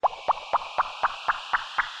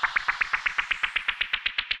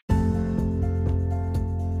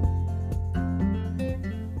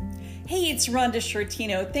it's Rhonda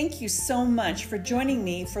Shortino. Thank you so much for joining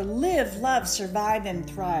me for Live, Love, Survive, and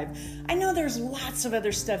Thrive. I know there's lots of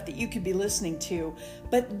other stuff that you could be listening to,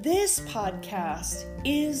 but this podcast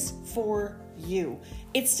is for you.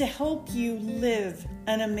 It's to help you live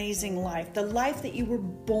an amazing life, the life that you were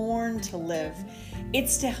born to live.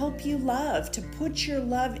 It's to help you love, to put your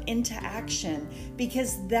love into action,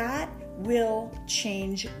 because that will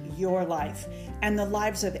change your life and the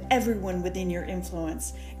lives of everyone within your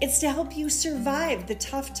influence. It's to help you survive the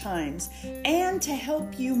tough times and to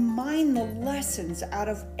help you mine the lessons out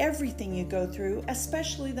of everything you go through,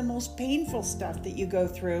 especially the most painful stuff that you go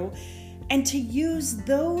through, and to use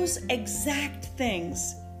those exact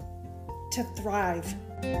things to thrive.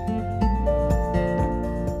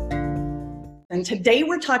 And today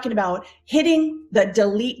we're talking about hitting the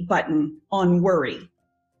delete button on worry.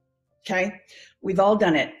 Okay? We've all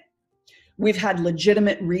done it. We've had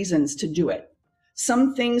legitimate reasons to do it.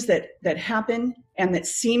 Some things that happen and that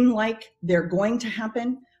seem like they're going to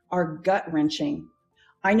happen are gut-wrenching.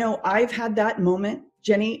 I know I've had that moment,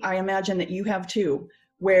 Jenny, I imagine that you have too,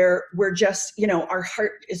 where we're just, our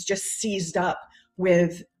heart is just seized up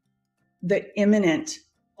with the imminent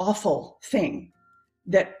awful thing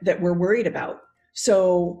that we're worried about.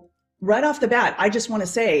 So right off the bat, I just want to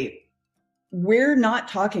say, we're not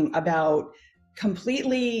talking about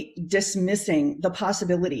completely dismissing the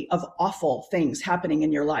possibility of awful things happening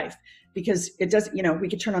in your life, because it doesn't, we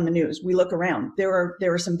could turn on the news, we look around, there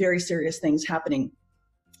are some very serious things happening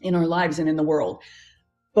in our lives and in the world.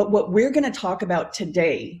 But what we're going to talk about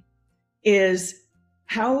today is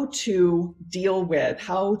how to deal with,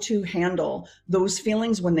 how to handle those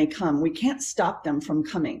feelings when they come. We can't stop them from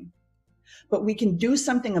coming, but we can do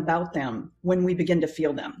something about them when we begin to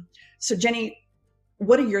feel them. So Jenny,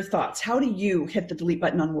 what are your thoughts? How do you hit the delete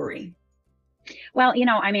button on worry? Well,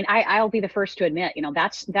 I'll be the first to admit,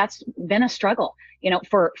 that's been a struggle,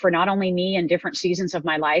 for not only me in different seasons of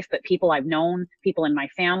my life, but people I've known, people in my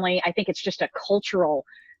family. I think it's just a cultural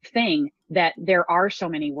thing that there are so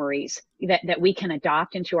many worries that we can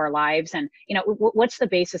adopt into our lives. And, what's the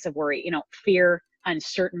basis of worry? Fear,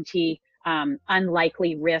 uncertainty,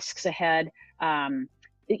 unlikely risks ahead,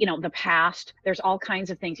 the past. There's all kinds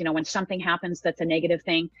of things. When something happens that's a negative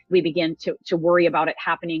thing, we begin to worry about it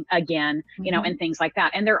happening again, and things like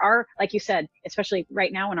that. And there are, like you said, especially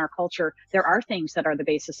right now in our culture, there are things that are the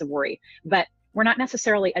basis of worry, but we're not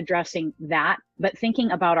necessarily addressing that, but thinking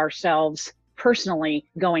about ourselves personally,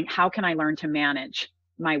 going, how can I learn to manage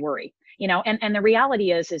my worry? And the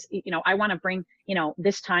reality is, I want to bring,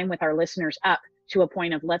 this time with our listeners up to a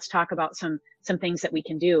point of, let's talk about some things that we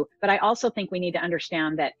can do. But I also think we need to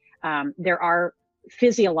understand that there are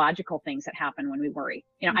physiological things that happen when we worry.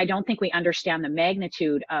 I don't think we understand the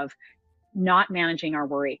magnitude of not managing our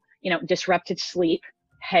worry. Disrupted sleep,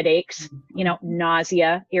 headaches,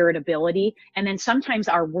 nausea, irritability. And then sometimes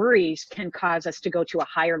our worries can cause us to go to a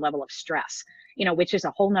higher level of stress, which is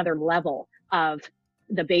a whole nother level of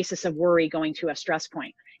the basis of worry, going to a stress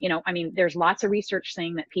point. There's lots of research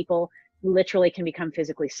saying that people literally can become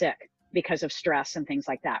physically sick because of stress and things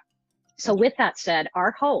like that. So with that said,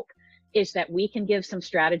 our hope is that we can give some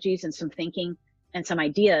strategies and some thinking and some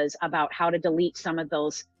ideas about how to delete some of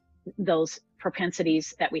those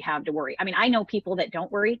propensities that we have to worry. I know people that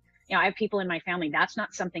don't worry. I have people in my family, that's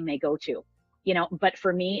not something they go to, but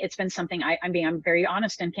for me, it's been something I'm very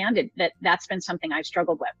honest and candid that's been something I've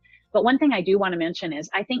struggled with. But one thing I do want to mention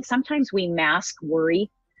is I think sometimes we mask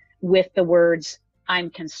worry with the words,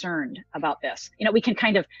 I'm concerned about this. We can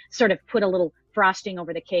kind of sort of put a little frosting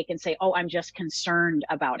over the cake and say, oh, I'm just concerned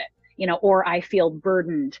about it, or I feel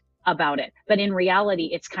burdened about it. But in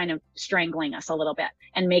reality, it's kind of strangling us a little bit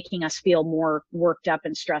and making us feel more worked up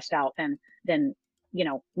and stressed out than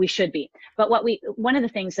we should be. But one of the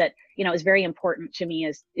things that, is very important to me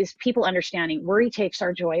is people understanding worry takes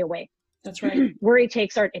our joy away. That's right. Worry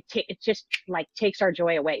takes it just like takes our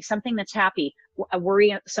joy away. Something that's happy, a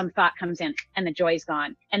worry, some thought comes in and the joy's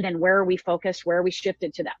gone. And then where are we focused? Where are we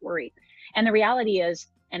shifted to that worry? And the reality is,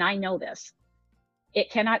 and I know this,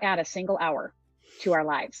 it cannot add a single hour to our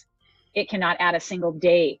lives. It cannot add a single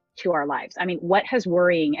day to our lives. What has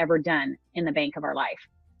worrying ever done in the bank of our life?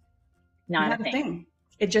 Not a thing.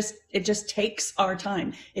 It just takes our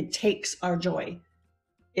time. It takes our joy.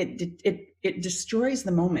 It destroys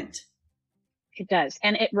the moment. It does.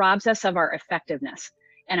 And it robs us of our effectiveness.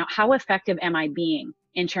 And how effective am I being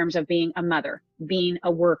in terms of being a mother, being a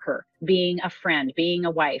worker, being a friend, being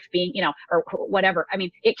a wife, being, or whatever.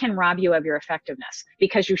 It can rob you of your effectiveness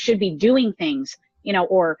because you should be doing things,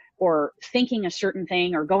 or thinking a certain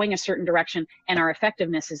thing or going a certain direction. And our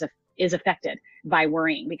effectiveness is affected by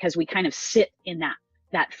worrying because we kind of sit in that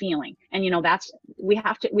that feeling. And, that's, we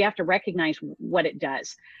have to recognize what it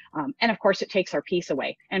does. And of course it takes our peace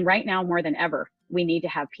away. And right now more than ever, we need to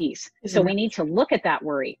have peace. So we need to look at that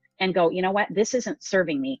worry and go, you know what, this isn't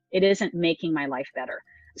serving me. It isn't making my life better.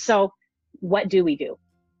 So what do we do?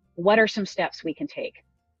 What are some steps we can take?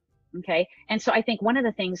 Okay. And so I think one of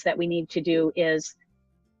the things that we need to do is,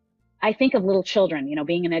 I think of little children,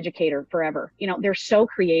 being an educator forever, they're so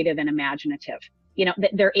creative and imaginative,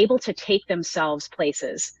 they're able to take themselves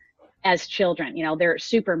places as children, they're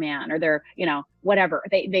Superman or they're, whatever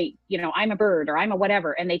they, I'm a bird or I'm a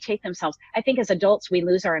whatever, and they take themselves. I think as adults, we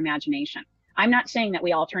lose our imagination. I'm not saying that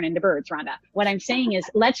we all turn into birds, Rhonda. What I'm saying is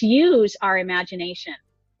let's use our imagination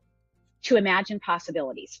to imagine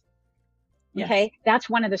possibilities. Yes. Okay. That's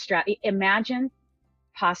one of the strategies. Imagine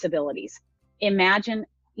possibilities. Imagine,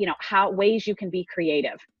 how ways you can be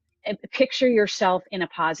creative. Picture yourself in a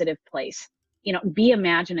positive place. Be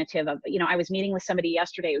imaginative of, I was meeting with somebody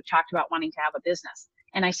yesterday who talked about wanting to have a business.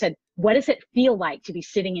 And I said, what does it feel like to be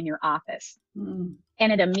sitting in your office? And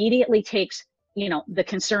it immediately takes, the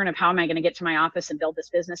concern of how am I going to get to my office and build this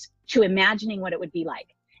business to imagining what it would be like.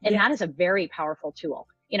 And that is a very powerful tool,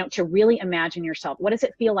 to really imagine yourself. What does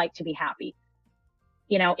it feel like to be happy?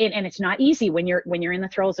 And it's not easy when you're in the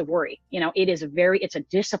throes of worry. It's a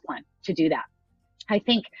discipline to do that. I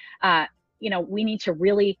think, we need to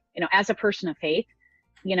really, as a person of faith,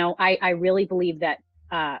 I really believe that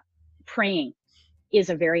praying is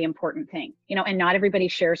a very important thing, and not everybody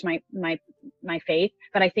shares my faith,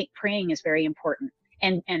 but I think praying is very important,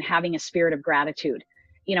 and having a spirit of gratitude.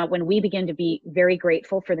 When we begin to be very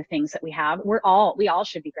grateful for the things that we have, we all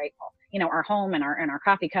should be grateful. Our home and our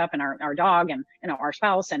coffee cup and our dog and, our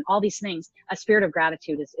spouse and all these things. A spirit of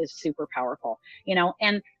gratitude is super powerful,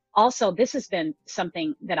 and also this has been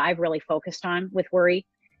something that I've really focused on with worry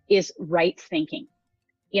is right thinking.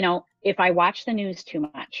 If I watch the news too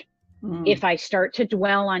much, if I start to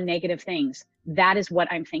dwell on negative things, that is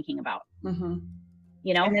what I'm thinking about, and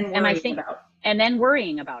then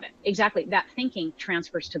worrying about it. Exactly. That thinking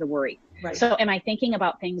transfers to the worry. Right. So am I thinking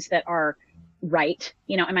about things that are right?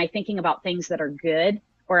 Am I thinking about things that are good,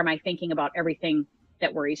 or am I thinking about everything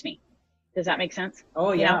that worries me? Does that make sense?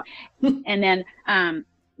 Oh, yeah. And then,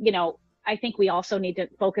 I think we also need to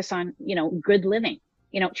focus on, good living,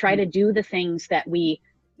 try to do the things that we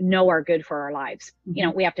know are good for our lives.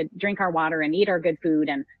 We have to drink our water and eat our good food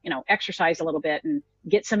and, exercise a little bit and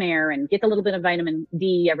get some air and get a little bit of vitamin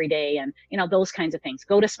D every day. And, those kinds of things.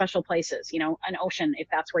 Go to special places, an ocean, if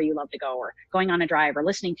that's where you love to go, or going on a drive or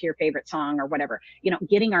listening to your favorite song or whatever,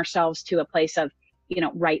 getting ourselves to a place of,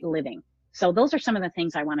 right living. So those are some of the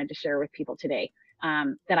things I wanted to share with people today,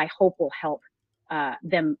 that I hope will help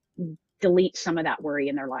them delete some of that worry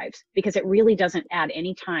in their lives, because it really doesn't add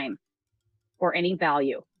any time or any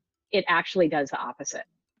value. It actually does the opposite.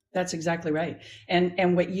 That's exactly right.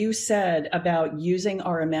 And what you said about using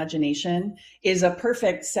our imagination is a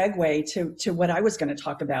perfect segue to what I was going to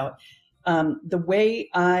talk about. The way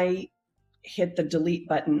I hit the delete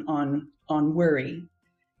button on worry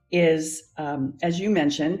is, as you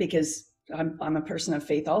mentioned, because I'm a person of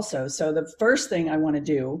faith also. So the first thing I want to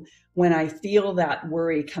do when I feel that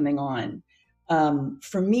worry coming on,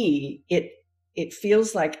 for me, it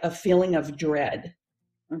feels like a feeling of dread.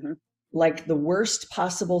 Mm-hmm. Like the worst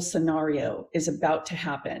possible scenario is about to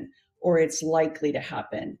happen, or it's likely to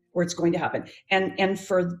happen, or it's going to happen. And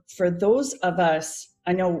for those of us,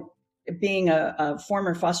 I know, being a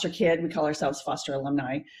former foster kid, we call ourselves foster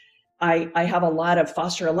alumni. I have a lot of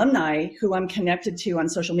foster alumni who I'm connected to on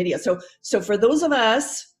social media. So for those of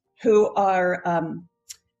us who are,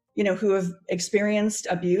 who have experienced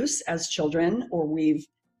abuse as children, or we've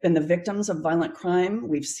been the victims of violent crime,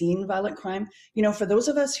 we've seen violent crime, for those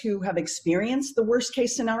of us who have experienced the worst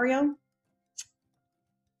case scenario,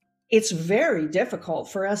 it's very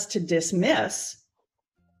difficult for us to dismiss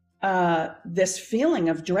this feeling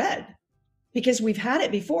of dread, because we've had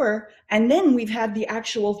it before, and then we've had the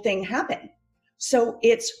actual thing happen. So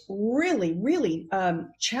it's really, really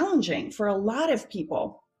challenging for a lot of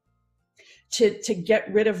people to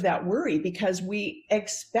get rid of that worry, because we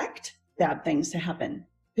expect bad things to happen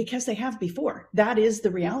because they have before. That is the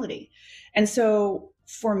reality. And so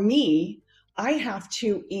for me, I have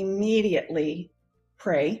to immediately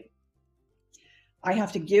pray. I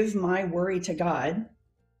have to give my worry to God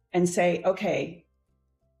and say, okay,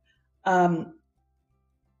 I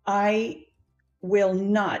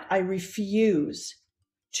refuse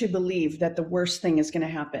to believe that the worst thing is going to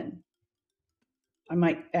happen. I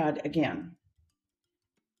might add again,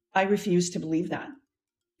 I refuse to believe that,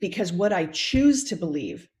 because what I choose to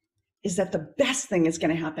believe is that the best thing is going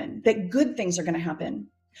to happen, that good things are going to happen.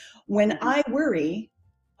 When I worry,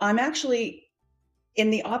 I'm actually in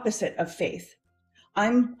the opposite of faith.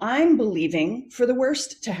 I'm believing for the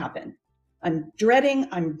worst to happen. I'm dreading,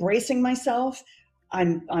 I'm bracing myself.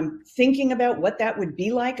 I'm thinking about what that would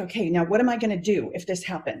be like. Okay, now what am I going to do if this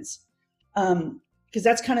happens? Because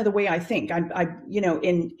that's kind of the way I think. I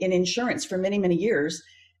in insurance for many, many years,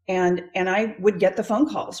 and I would get the phone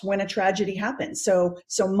calls when a tragedy happens. So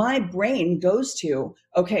my brain goes to,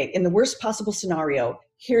 okay, in the worst possible scenario,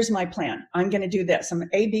 here's my plan. I'm going to do this. I'm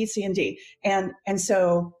A, B, C, and D. And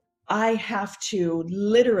so I have to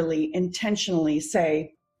literally intentionally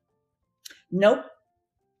say, nope,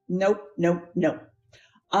 nope, nope, nope.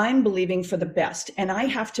 I'm believing for the best. And I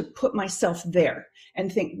have to put myself there and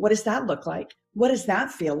think, what does that look like? What does that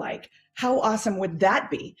feel like? How awesome would that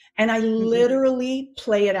be? And I literally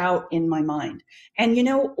play it out in my mind. And you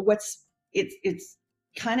know it's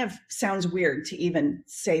kind of sounds weird to even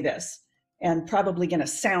say this, and probably going to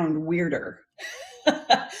sound weirder.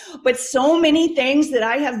 But so many things that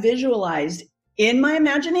I have visualized in my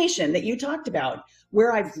imagination that you talked about,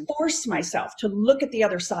 where I've forced myself to look at the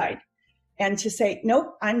other side and to say,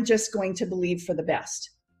 nope, I'm just going to believe for the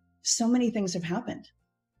best. So many things have happened.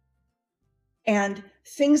 And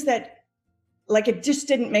things that, like, it just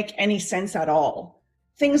didn't make any sense at all.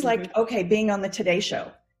 Things like, okay, being on the Today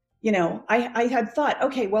Show. You know, I had thought,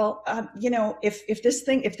 okay, well, if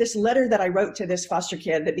this letter that I wrote to this foster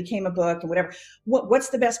kid that became a book and whatever, what's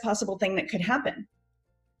the best possible thing that could happen?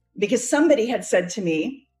 Because somebody had said to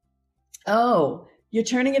me, oh, you're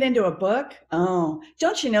turning it into a book? Oh,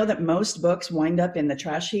 don't you know that most books wind up in the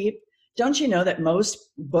trash heap? Don't you know that most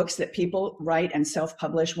books that people write and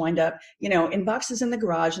self-publish wind up, in boxes in the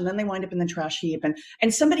garage, and then they wind up in the trash heap?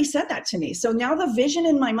 And somebody said that to me. So now the vision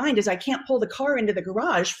in my mind is I can't pull the car into the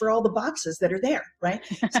garage for all the boxes that are there, right?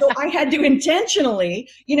 So I had to intentionally,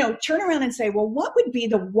 turn around and say, well, what would be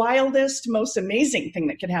the wildest, most amazing thing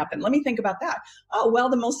that could happen? Let me think about that. Oh, well,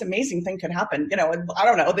 the most amazing thing could happen, I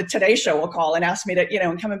don't know, the Today Show will call and ask me to,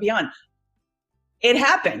 and come and beyond. It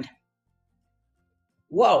happened.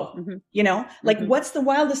 Whoa, what's the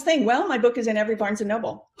wildest thing? Well, my book is in every Barnes and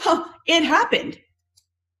Noble. Huh, it happened.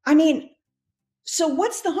 I mean, so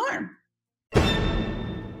what's the harm?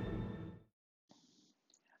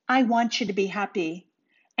 I want you to be happy,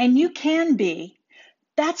 and you can be.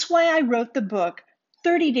 That's why I wrote the book,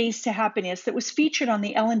 30 Days to Happiness, that was featured on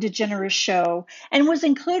the Ellen DeGeneres Show and was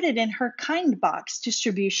included in her KindBox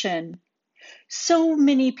distribution. So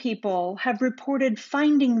many people have reported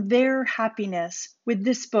finding their happiness with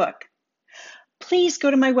this book. Please go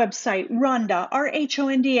to my website, Rhonda,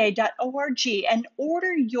 RHONDA.org, and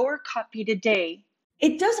order your copy today.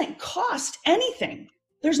 It doesn't cost anything.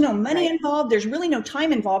 There's no money involved. There's really no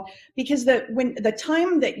time involved, because the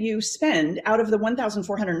time that you spend out of the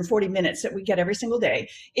 1,440 minutes that we get every single day,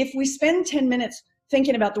 if we spend 10 minutes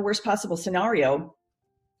thinking about the worst possible scenario,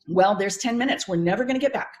 well, there's 10 minutes we're never going to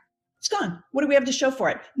get back. It's gone. What do we have to show for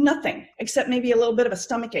it? Nothing, except maybe a little bit of a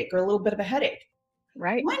stomach ache or a little bit of a headache.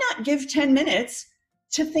 Right. Why not give 10 minutes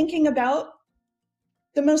to thinking about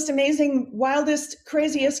the most amazing, wildest,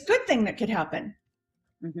 craziest good thing that could happen?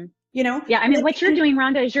 Yeah. I mean, what you're doing,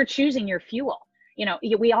 Rhonda, is you're choosing your fuel.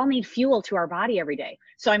 We all need fuel to our body every day.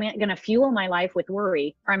 So I'm going to fuel my life with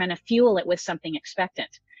worry, or I'm going to fuel it with something expectant.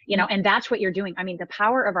 And that's what you're doing. I mean, the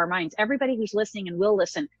power of our minds, everybody who's listening and will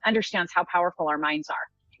listen understands how powerful our minds are.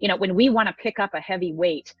 When we want to pick up a heavy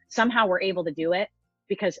weight, somehow we're able to do it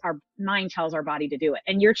because our mind tells our body to do it.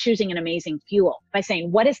 And you're choosing an amazing fuel by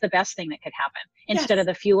saying, what is the best thing that could happen, instead of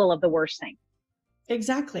the fuel of the worst thing?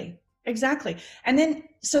 Exactly. And then,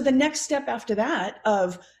 so the next step after that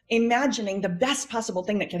of imagining the best possible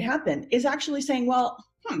thing that could happen is actually saying, well,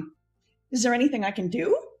 is there anything I can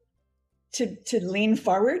do to lean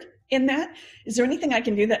forward in that? Is there anything I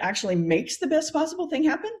can do that actually makes the best possible thing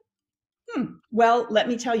happen? Well, let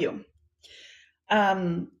me tell you,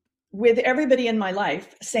 with everybody in my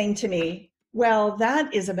life saying to me, well,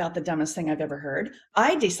 that is about the dumbest thing I've ever heard,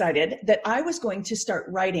 I decided that I was going to start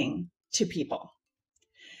writing to people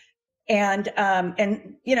and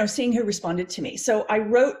seeing who responded to me. So I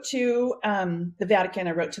wrote to the Vatican,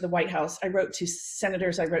 I wrote to the White House, I wrote to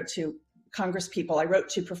senators, I wrote to Congress people, I wrote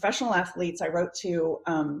to professional athletes, I wrote to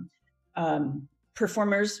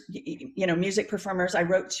performers, music performers. I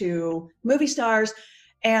wrote to movie stars,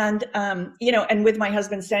 and and with my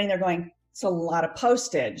husband standing there going, it's a lot of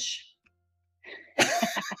postage. It's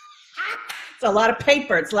a lot of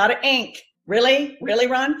paper. It's a lot of ink. Really,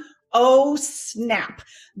 Ron? Oh, snap.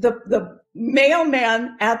 The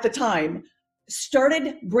mailman at the time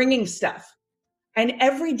started bringing stuff. And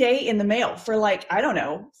every day in the mail for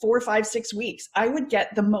 4, 5, 6 weeks, I would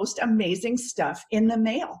get the most amazing stuff in the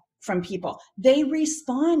mail from people. They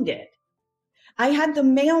responded. I had the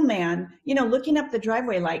mailman, looking up the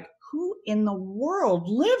driveway like, who in the world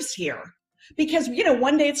lives here? Because,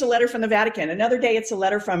 one day it's a letter from the Vatican, another day it's a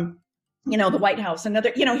letter from, the White House,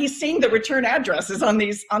 another, he's seeing the return addresses on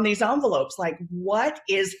these envelopes. Like, what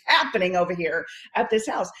is happening over here at this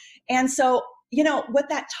house? And so, what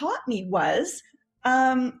that taught me was,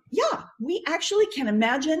 we actually can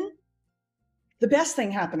imagine the best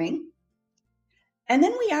thing happening. And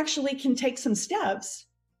then we actually can take some steps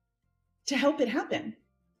to help it happen.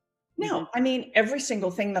 Now, I mean, every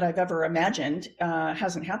single thing that I've ever imagined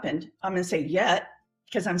hasn't happened. I'm going to say yet,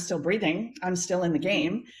 because I'm still breathing. I'm still in the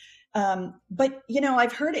game. But,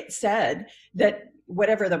 I've heard it said that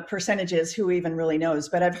whatever the percentage is, who even really knows,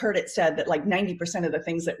 but I've heard it said that like 90% of the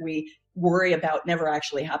things that we worry about never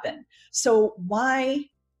actually happen. So why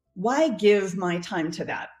give my time to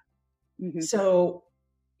that? So,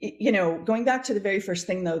 going back to the very first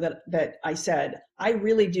thing though, that I said, I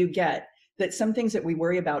really do get that some things that we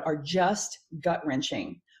worry about are just gut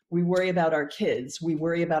wrenching. We worry about our kids. We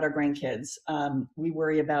worry about our grandkids. We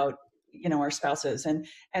worry about, our spouses. And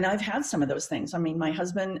I've had some of those things. I mean, my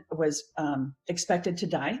husband was expected to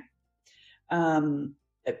die.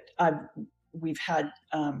 We've had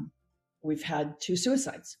 2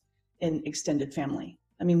 suicides in extended family.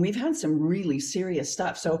 I mean, we've had some really serious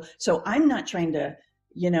stuff. So I'm not trying to,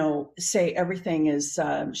 say everything is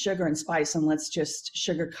sugar and spice and let's just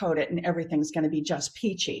sugarcoat it and everything's going to be just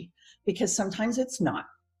peachy, because sometimes it's not.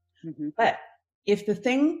 But if the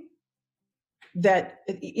thing that,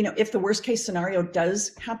 if the worst case scenario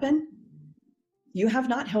does happen, you have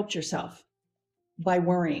not helped yourself by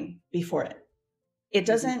worrying before it. It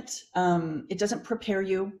doesn't prepare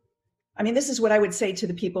you. I mean, this is what I would say to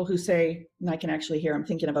the people who say, and I can actually hear, I'm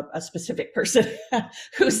thinking of a specific person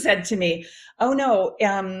who said to me, oh no,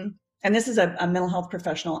 and this is a mental health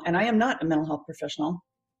professional, and I am not a mental health professional.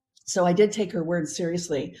 So I did take her words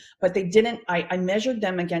seriously, but they didn't, I measured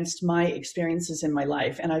them against my experiences in my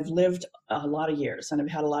life. And I've lived a lot of years and I've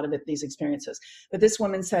had a lot of these experiences. But this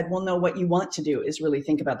woman said, well, no, what you want to do is really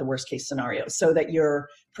think about the worst case scenario so that you're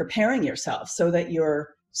preparing yourself, so that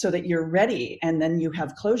you're ready, and then you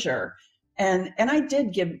have closure. And I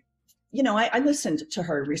did give, I listened to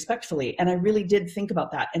her respectfully, and I really did think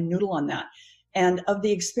about that and noodle on that. And of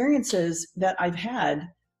the experiences that I've had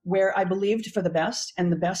where I believed for the best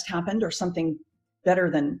and the best happened, or something better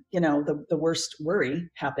than, the worst worry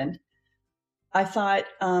happened, I thought,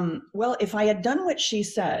 well, if I had done what she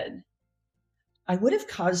said, I would have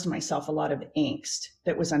caused myself a lot of angst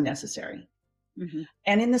that was unnecessary.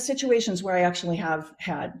 And in the situations where I actually have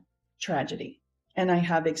had tragedy and I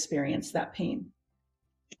have experienced that pain,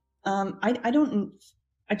 I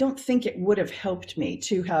don't think it would have helped me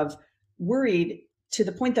to have worried to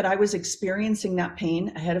the point that I was experiencing that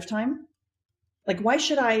pain ahead of time. Like, why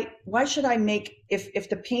should I make, if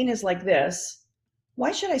the pain is like this,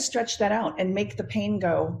 why should I stretch that out and make the pain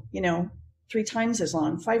go, 3 times as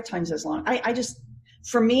long, 5 times as long? I just,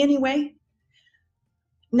 for me anyway,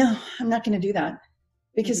 no, I'm not going to do that.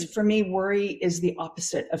 Because for me, worry is the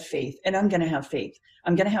opposite of faith. And I'm going to have faith.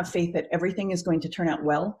 I'm going to have faith that everything is going to turn out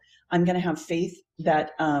well. I'm going to have faith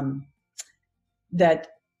that, that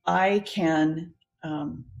I can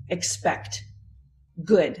expect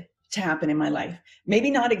good to happen in my life. Maybe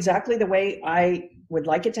not exactly the way I would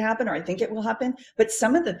like it to happen or I think it will happen, but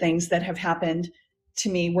some of the things that have happened to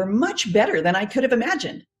me were much better than I could have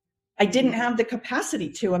imagined. I didn't have the capacity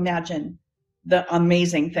to imagine the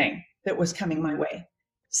amazing thing that was coming my way.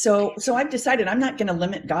 So I've decided I'm not going to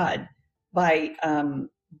limit God by,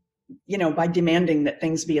 by demanding that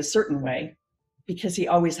things be a certain way, because he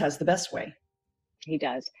always has the best way. He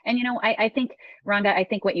does. And, I think, Rhonda, I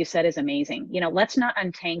think what you said is amazing. Let's not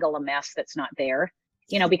untangle a mess that's not there,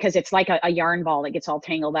 because it's like a yarn ball that gets all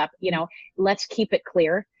tangled up. Let's keep it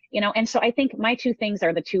clear, and so I think my 2 things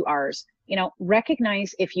are the 2 R's.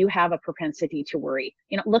 Recognize if you have a propensity to worry.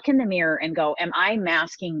 Look in the mirror and go, am I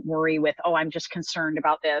masking worry with, oh, I'm just concerned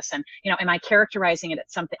about this? And, am I characterizing it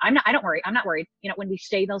as something? I don't worry. I'm not worried. When we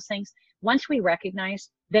say those things, once we recognize,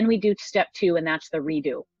 then we do step 2, and that's the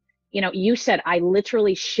redo. You said, I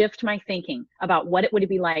literally shift my thinking about what it would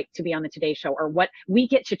be like to be on the Today Show, or what we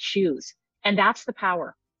get to choose. And that's the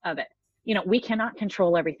power of it. We cannot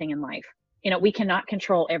control everything in life. We cannot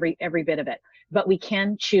control every bit of it, but we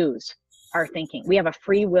can choose our thinking. We have a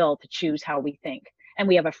free will to choose how we think. And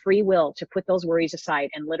we have a free will to put those worries aside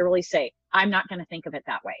and literally say, I'm not going to think of it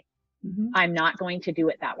that way. I'm not going to do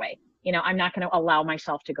it that way. I'm not going to allow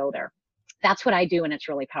myself to go there. That's what I do, and it's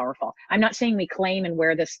really powerful. I'm not saying we claim and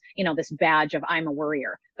wear this, this badge of I'm a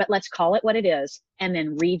worrier, but let's call it what it is and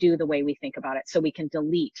then redo the way we think about it so we can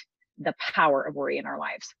delete the power of worry in our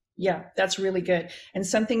lives. Yeah, that's really good. And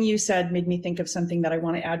something you said made me think of something that I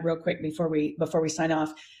want to add real quick before we sign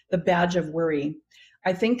off. The badge of worry.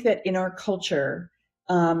 I think that in our culture,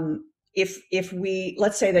 if we,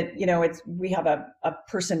 let's say that, you know, we have a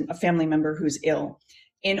person, a family member who's ill.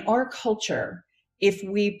 In our culture, if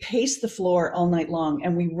we pace the floor all night long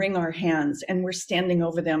and we wring our hands and we're standing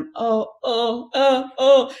over them,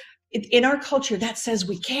 in our culture, that says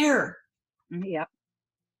we care. Yeah.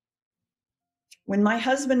 When my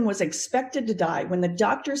husband was expected to die, when the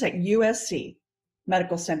doctors at USC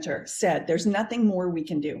Medical Center said, there's nothing more we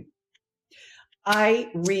can do, I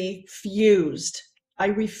refused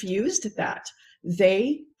that.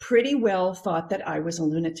 They pretty well thought that I was a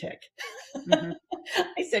lunatic. Mm-hmm.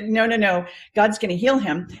 I said, no, God's going to heal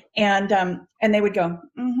him. And they would go,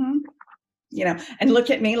 you know, and look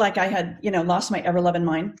at me like I had, you know, lost my ever-loving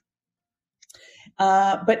mind.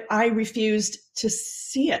 But I refused to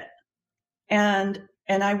see it. And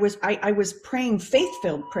I was praying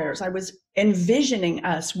faith-filled prayers. I was envisioning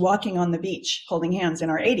us walking on the beach, holding hands in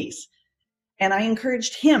our 80s. And I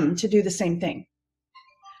encouraged him to do the same thing.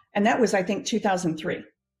 And that was, I think, 2003.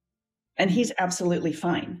 And he's absolutely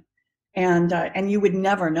fine. And you would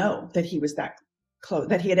never know that he was that close,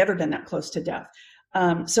 that he had ever been that close to death.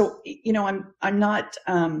 So, you know, I'm not,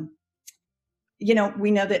 you know,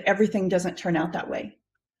 we know that everything doesn't turn out that way.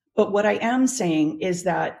 But what I am saying is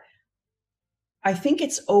that I think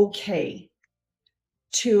it's okay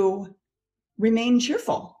to remain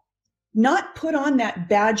cheerful, not put on that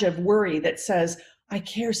badge of worry that says, I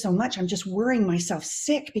care so much. I'm just worrying myself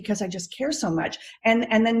sick because I just care so much.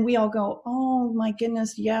 And then we all go, oh my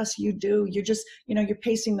goodness, yes, you do. You're just, you know, you're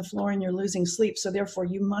pacing the floor and you're losing sleep. So therefore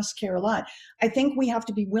you must care a lot. I think we have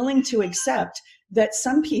to be willing to accept that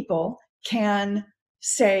some people can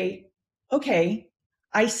say, okay,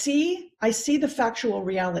 I see the factual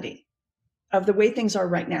reality of the way things are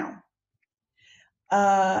right now.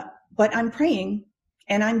 But I'm praying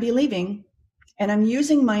and I'm believing and I'm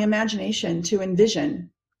using my imagination to envision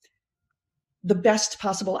the best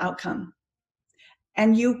possible outcome.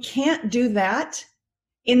 And you can't do that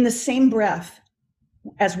in the same breath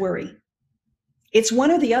as worry. It's one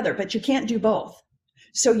or the other, but you can't do both.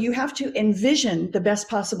 So you have to envision the best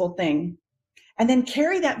possible thing and then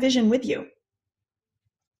carry that vision with you.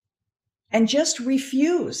 And just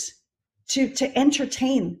refuse to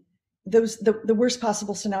entertain the worst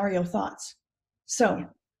possible scenario thoughts. So,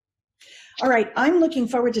 all right, I'm looking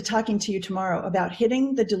forward to talking to you tomorrow about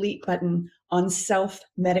hitting the delete button on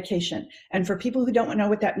self-medication. And for people who don't know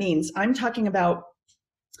what that means, I'm talking about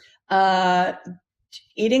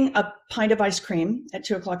eating a pint of ice cream at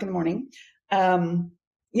 2:00 in the morning,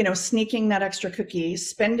 you know, sneaking that extra cookie,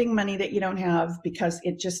 spending money that you don't have because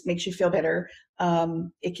it just makes you feel better.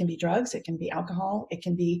 It can be drugs, it can be alcohol, it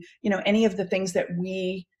can be, you know, any of the things that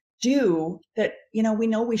we do that, you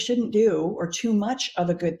know we shouldn't do, or too much of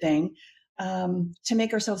a good thing to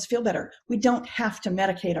make ourselves feel better. We don't have to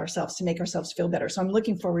medicate ourselves to make ourselves feel better. So I'm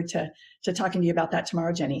looking forward to talking to you about that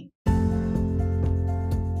tomorrow, Jenny.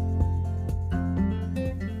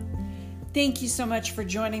 Thank you so much for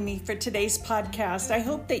joining me for today's podcast. I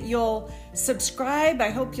hope that you'll subscribe. I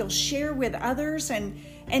hope you'll share with others and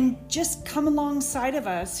just come alongside of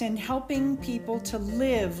us in helping people to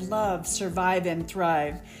live, love, survive, and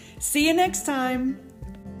thrive. See you next time.